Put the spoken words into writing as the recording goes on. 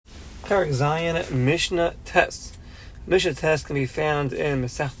Perek Zayin Mishnah Tes. Mishnah Tes can be found in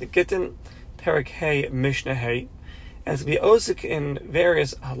Masechta Gittin, Perek Hey Mishnah Hey, and to be osik in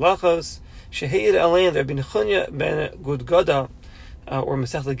various halachos. Shehid Alein Rabbi Nechunya ben Gudgada, or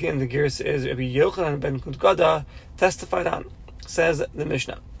Masechta Gittin, the Girs is Rabbi Yochanan ben Gudgada, testified on. Says the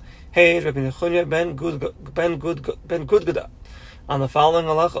Mishnah. Hey, Rabbi Nechunya ben Gudgada. On the following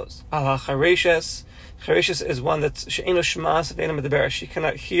halachos, Al Chareshes. Chareshes is one that's she'eno shmas ve'eno medaber. She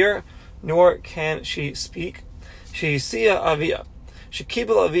cannot hear, nor can she speak. She siya avia. She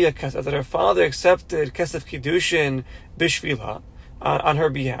kibel avia kesef, that her father accepted kesef kiddushin bishvila on her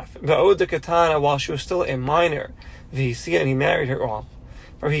behalf. Ba'od katana, while she was still a minor, v'siya, and he married her off.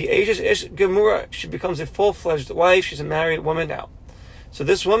 For he ages ish gemura, she becomes a full-fledged wife. She's a married woman now. So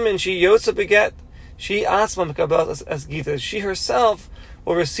this woman, she yotza beget. She asma mekabel as gita. She herself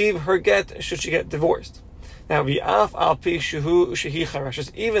will receive her get should she get divorced. Now, v'af al pi shehu shehi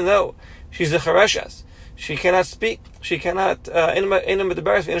chareshes, even though she's a chareshes, she cannot speak. She cannot she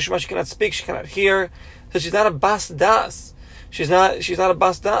cannot speak. She cannot hear. So she's not a bas das. She's not a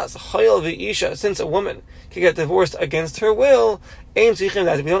bas das. Chayil v'isha. Since a woman can get divorced against her will, aim tzichem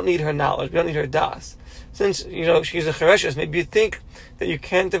that we don't need her knowledge. We don't need her das. Since she's a chareshes, maybe you think that you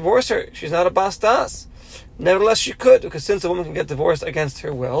can't divorce her. She's not a bas das. Nevertheless, she could, because since a woman can get divorced against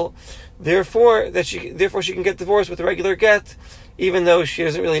her will, therefore she can get divorced with a regular get, even though she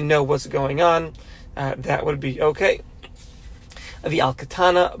doesn't really know what's going on. That would be okay. The al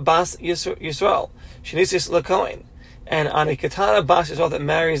katana bas Yisrael, she needs to kohen, and on a katana bas Yisrael that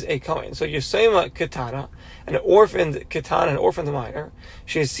marries a kohen. So Yisema katana, an orphaned minor,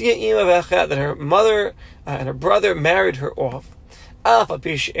 she is siya ima v'achat, that her mother and her brother married her off. Even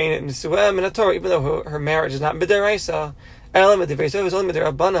though her marriage is not midaraisa, it was only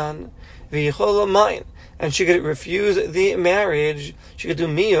midarabanan, and she could refuse the marriage. She could do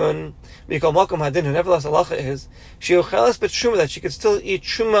miyun. Nevertheless, halacha is she ochelas b'truma, that she could still eat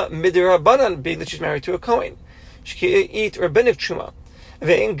truma midarabanan, being that she's married to a kohen. She can eat rabbinic truma.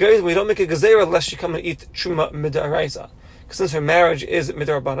 We don't make a gezerah unless she come and eat truma midaraisa, because since her marriage is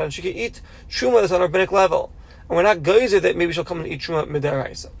midarabanan, she can eat truma that's on a rabbinic level. And we're not geyser that maybe she'll come and eat truma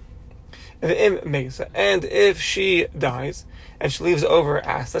midaraisa. And if she dies and she leaves over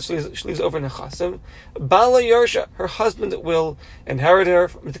assets, she leaves over nechasim, bala yarsha, her husband will inherit her.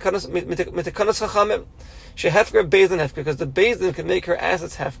 Mitakanas chachamim, she hefker bezdin hefker, because the bezdin can make her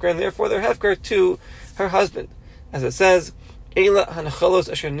assets hefker, and therefore they're hefker to her husband, as it says, Eila hanachalos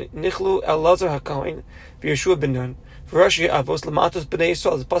asher nichlu Elazar hakohen v'Yeshua ben Nun v'Rashi avos lamatos b'nei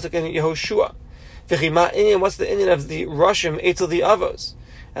Yisrael. It's pasuk in Yehoshua. What's the Indian of the Rushim Eitzel the Avos?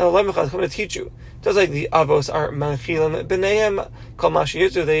 And Allah is coming to teach you. Just like the Avos are manchilim b'neihem kol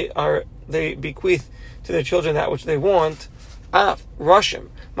mashiyitzu, they bequeath to their children that which they want. Rushim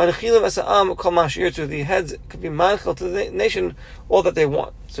manchilim asa'am kol mashiyitzu, the heads could be manchil to the nation all that they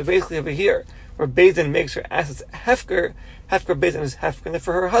want. So basically over here, where Bezdin makes her assets hefker Bezdin is hefker, and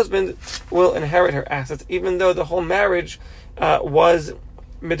therefore her husband will inherit her assets, even though the whole marriage was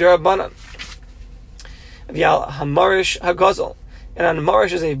midrabanan. V'al hamarish hagazal, and on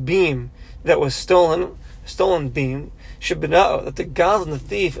marish is a beam that was stolen beam. Shebinao, that the gazal, the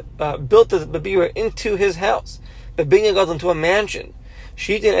thief, built the babira into his house, but being a gazal into a mansion.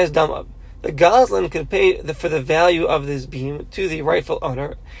 Shitin as damab, the gazlan can pay for the value of this beam to the rightful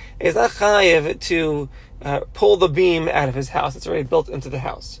owner. It's not chayev to pull the beam out of his house. It's already built into the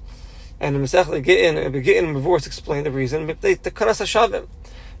house. And the Masechta Gittin Mavurus explained the reason. The kanas hashavim.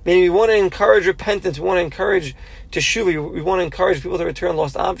 Meaning we want to encourage repentance, we want to encourage teshuvah, we want to encourage people to return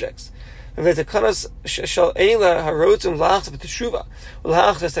lost objects. And the tekanas shel eila harotzim lachs b'teshuvah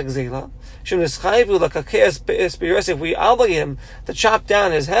ulachas agzela shem neschayvu lakakeas be'yosef. If we obligate him to chop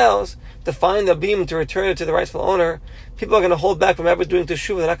down his house, to find the beam, to return it to the rightful owner, people are going to hold back from ever doing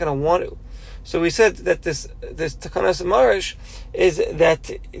teshuvah. They're not going to want to. So we said that this tekanas marish is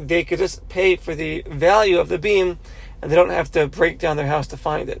that they could just pay for the value of the beam, and they don't have to break down their house to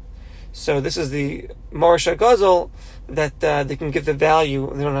find it. So this is the Marish HaGazal, that they can give the value,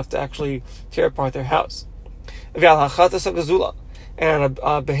 and they don't have to actually tear apart their house. And on a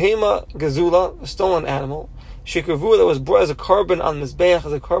behema gazula, a stolen animal, shikavu, that was brought as a carbon on mizbeach,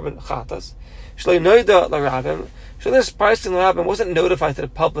 as a carbon chatas, shlei noida l'rabim, shlei surprised to the rabbim, wasn't notified to the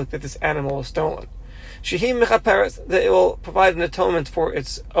public that this animal was stolen. Shehim mechaperes, that it will provide an atonement for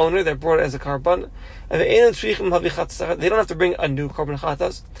its owner that brought it as a carbon. And they don't have to bring a new carbon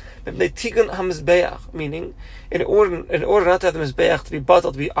chatas. But they tikun hamizbeach, meaning in order not to have the mizbeach to be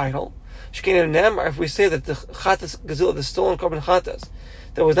batal, to be idle. If we say that the chatas gazul, the stolen carbon chatas,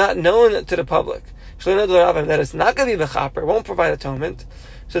 that was not known to the public, that it's not going to be mechaper, won't provide atonement.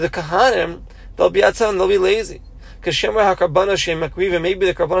 So the Kahanim, they'll be outside and they'll be lazy. Because Shemra HaKarbana Shem Makriva, maybe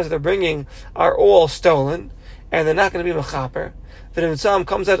the Karbanas that they're bringing are all stolen, and they're not going to be Mechaper. But if Tzam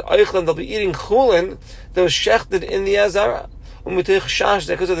comes out Eichlan, they'll be eating Chulin that was shechted in the Azara.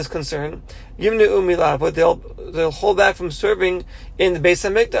 Because of this concern, they'll hold back from serving in the Beis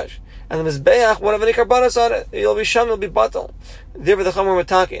HaMikdash. And the Mizbeach won't have any Karbanas on it. It'll be Sham, it'll be Batal. Therefore the Chamor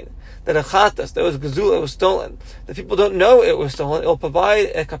Matakin, that a Chatas, that was Gezula, it was stolen, the people don't know it was stolen, it will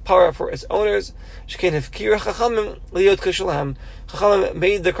provide a kapara for its owners. Shkein Hefkir Chachamim Liot Kishalham. Chachamim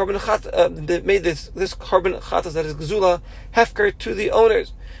made the carbon made this carbon Chatas, that is Gezula, Hefker to the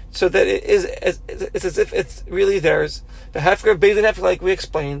owners, so that it's as if it's really theirs. The Hefker, Beis Din Hefker, like we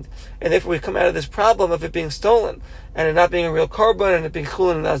explained, and therefore we come out of this problem of it being stolen, and it not being a real carbon, and it being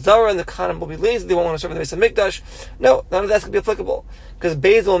Chulin and Azara, and the Khanim will be lazy, they won't want to serve in the Beis HaMikdash. No, none of that's going to be applicable, because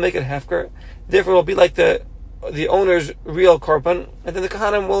Beis will make it Hefker, therefore it will be like the owner's real carbon, and then the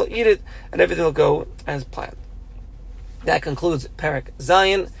Khanim will eat it, and everything will go as planned. That concludes Perek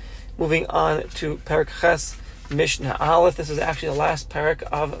Zayin. Moving on to Perek Ches, Mishnah Aleph. This is actually the last Perek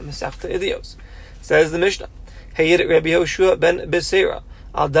of Masechta Idios. Says the Mishnah, Hayid Rabbi Yehoshua ben Beseira,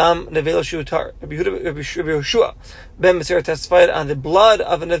 Aldam Nevela Shutar. Rabbi Yehoshua ben Beseira testified on the blood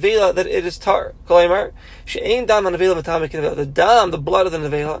of a Nevela that it is tar. Kolaimar, She'ein dam Nevela Matame Nevela. The dam, the blood of the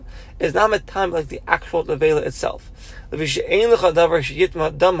Nevela, is not Matame like the actual Nevela itself. That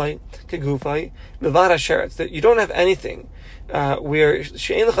you don't have anything where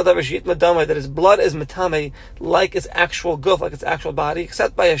that his blood is matame like its actual guf, like its actual body,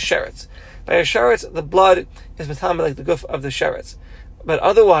 except by a sheretz. By a sheretz, the blood is matame like the guf of the sheretz. But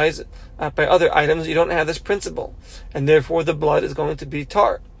otherwise, by other items, you don't have this principle, and therefore the blood is going to be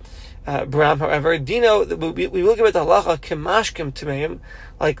tar. Bram, however, Dino, we will give it the halacha kemashkim tameim,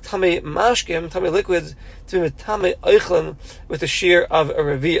 like tame mashkim, tame liquids, to be tame eichlim with the shear of a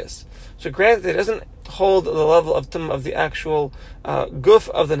revius. So granted, it doesn't hold the level of tumah of the actual guf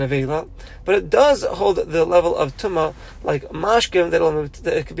of the nevela, but it does hold the level of tumah like mashkim, that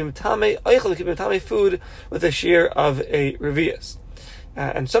it could be tame eichel, it could be tame food with the shear of a revius.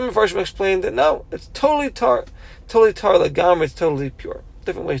 And some of Farshim explained that no, it's totally tar, like gam, it's totally pure.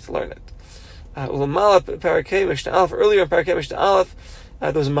 Different ways to learn it. Ulamala Parakeh Mishnah Aleph. Earlier in Parakeh Mishnah Aleph,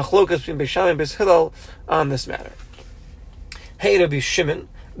 there was a machlokas between Beis Shammai and Beis Hillel on this matter. Hey, Rabbi Shimon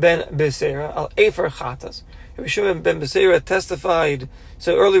ben Beseira al Efer Chatas. Rabbi Shimon ben Beseira testified.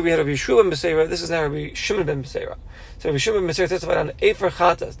 So earlier we had Rabbi Yeshua ben Beseira. This is now Rabbi Shimon ben Beseira. So Rabbi Shimon ben Beseira testified on Efer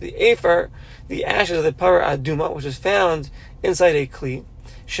Chatas. The Efer, the ashes of the Para Aduma, which is found inside a kli.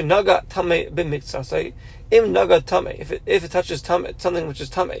 Shenaga Tamei b'miktsasei. Im naga tamei, if it touches tamei, something which is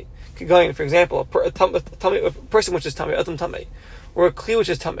tamei, going, for example, a person which is tamei, atum tamei, or a kli which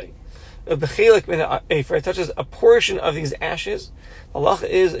is tamei, b'chelik min ha'efer, it touches a portion of these ashes. Allah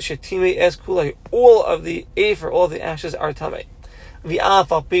is shetime es kulai, all of the efer, all of the ashes are tamei. The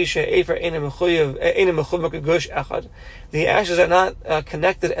ashes are not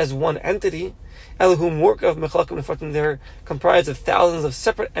connected as one entity. They're comprised of thousands of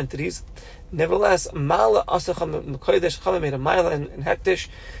separate entities. Nevertheless, Mala Asacham Mekodesh made a mila in Hektish,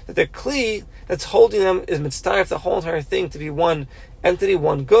 that the Kli that's holding them is mitzvah, the whole entire thing to be one entity,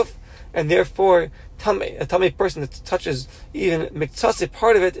 one guf, and therefore a tamei person that touches even miktsase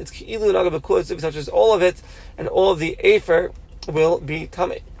part of it, it's Ki'ilu Naga B'Kul, if it touches all of it, and all of the Afer will be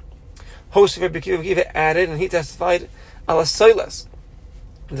tamei. Host of Rabbi Kiva added, and he testified, ala soilas.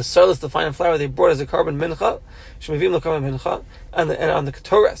 The soilas, the fine flour they brought as a carbon mincha, shemivim l'carbon mincha, and on the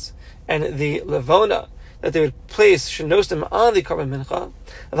ketores, and the levona that they would place shenostim on the carbon mincha,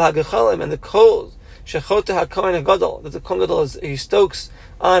 of hagachalim and the coals, shechota hakohen hagadol, that the kohen gadol he stokes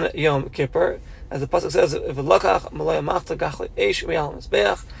on Yom Kippur, as the pasuk says, v'lakach malaya machta gachle eish miyal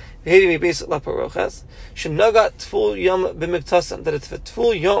mizbeach, v'hedi mibis laparoches, shenagat tful yom b'miktasam, that it's a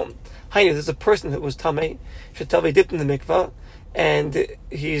tful yom. Hainu, there's a person that was tamei, shetavi dipped in the mikvah, and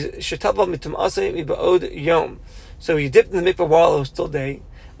he's shetava mitum asay mibaod yom. So he dipped in the mikvah while it was still day.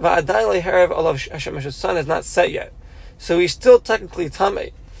 Va'adai leherav alav Hashem, the sun is not set yet, so he's still technically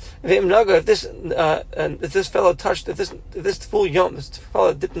tamei. V'im naga, if this fellow touched, if this full yom, this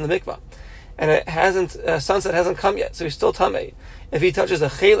fellow dipped in the mikvah, and it hasn't sunset hasn't come yet, so he's still tamei. If he touches a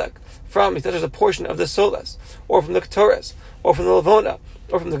chelek he touches a portion of the solas, or from the ketores, or from the levona,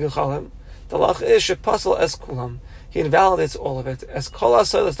 or from the gechalim, the lach is shepasal es kulam. He invalidates all of it. As kol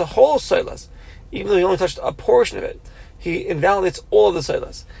solas, the whole solas, even though he only touched a portion of it, he invalidates all of the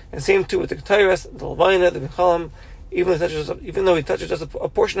solas. And same too with the ketores, the levona, the gechalim. Even though he touches just a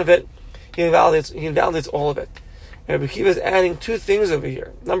portion of it, he invalidates all of it. And Rabbi Kiva is adding two things over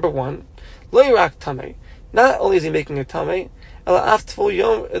here. Number one, lo yirak tamei. Not only is he making a tamei, Not just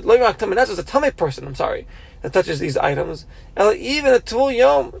a tamei person, that touches these items. Even a tvul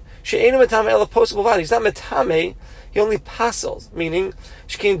yom, she'enu metame ela posel b'vad. He's not metame, he only pasels, meaning,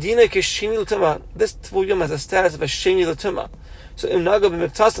 shkein dina k'sheni l'tuma. This tvul yom has a status of a sheni l'tuma. So im naga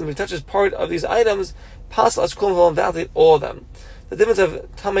b'miktasim, if he touches part of these items, pasel as kulam will invalidate all of them. The difference of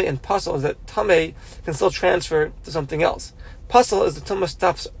tamei and pasel is that tamei can still transfer to something else. Pasel is the tuma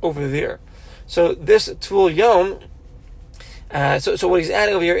stops over there. So this tvul yom, so what he's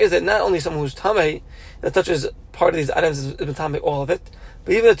adding over here is that not only someone who's tamei that touches part of these items is tamei all of it,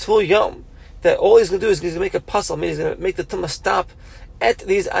 but even a tvul yom, that all he's going to do is he's going to make a pasel, meaning he's going to make the tuma stop at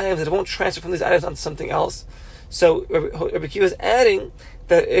these items, that it won't transfer from these items onto something else. So Rabbi Akiva is adding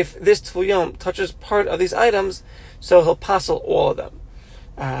that if this tvul yom touches part of these items, so he'll pasel all of them.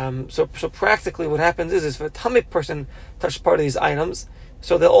 So practically what happens is if a tamei person touches part of these items,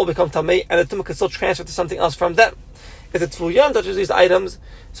 so they'll all become tamei, and the tumah can still transfer to something else from them. If the tvul yom touches these items,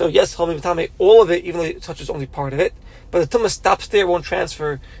 so yes, he'll be tamei all of it, even though it touches only part of it, but the tumah stops there, won't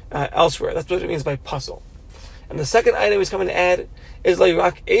transfer elsewhere. That's what it means by pasel. And the second item he's coming to add is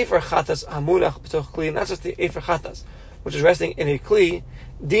la'irak efer chatas hamunach b'toch kli, not just the efer chatas, which is resting in a kli,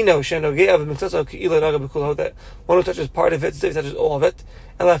 dino shenogea b'mitzvah ki'ila naga b'kulo, that one who touches part of it, he touches all of it,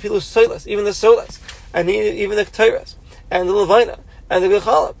 and lafilu soilas, even the solas, and even the ketores, and the levina, and the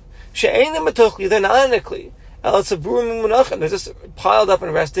gechalim, she'enim b'toch kli, they're not in a kli, they're just piled up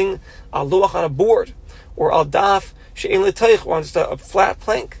and resting al luach on a board, or al daf she'en l'tayich, or on just a flat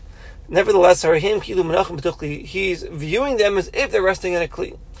plank. Nevertheless, he's viewing them as if they're resting in a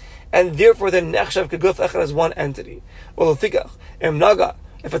kli, and therefore they're nechshav keguf echad as one entity.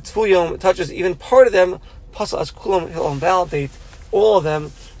 If a tvul yom touches even part of them, pasal as kulam, he'll invalidate all of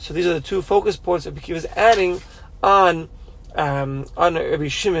them. So these are the two focus points that Rabbi Akiva is adding on Rabbi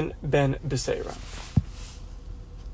Shimon ben Beseira.